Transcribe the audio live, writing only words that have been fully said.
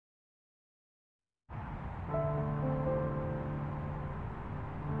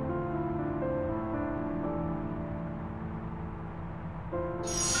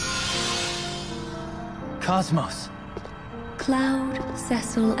Cosmos. Cloud,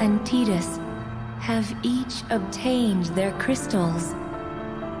 Cecil, and Tidus have each obtained their crystals.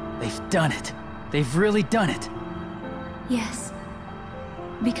 They've done it. They've really done it. Yes,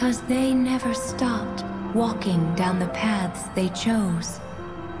 because they never stopped walking down the paths they chose.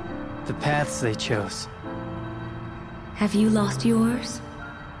 The paths they chose. Have you lost yours?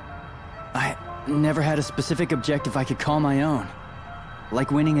 I never had a specific objective I could call my own.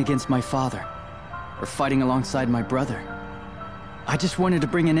 Like winning against my father, or fighting alongside my brother. I just wanted to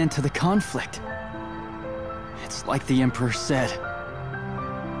bring an end to the conflict. It's like the Emperor said.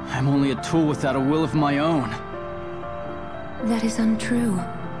 I'm only a tool without a will of my own. That is untrue.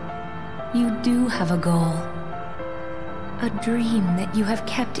 You do have a goal. A dream that you have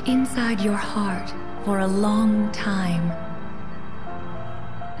kept inside your heart for a long time.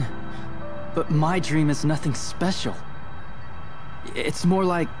 But my dream is nothing special. It's more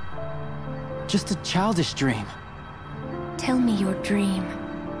like just a childish dream. Tell me your dream.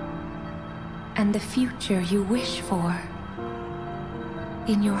 And the future you wish for.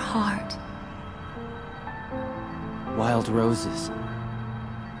 In your heart. Wild roses.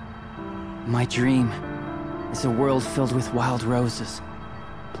 My dream is a world filled with wild roses.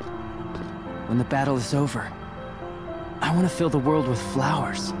 When the battle is over, I want to fill the world with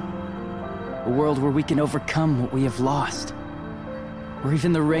flowers. A world where we can overcome what we have lost. Where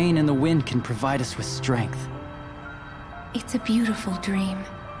even the rain and the wind can provide us with strength. It's a beautiful dream.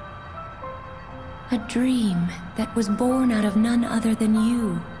 A dream that was born out of none other than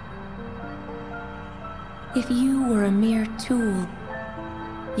you. If you were a mere tool,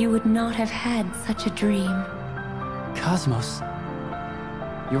 you would not have had such a dream. Cosmos,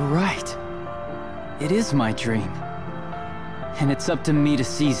 you're right. It is my dream. And it's up to me to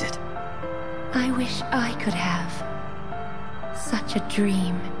seize it. I wish I could have such a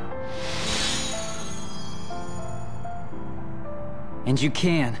dream. And you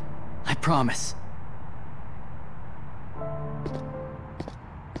can, I promise.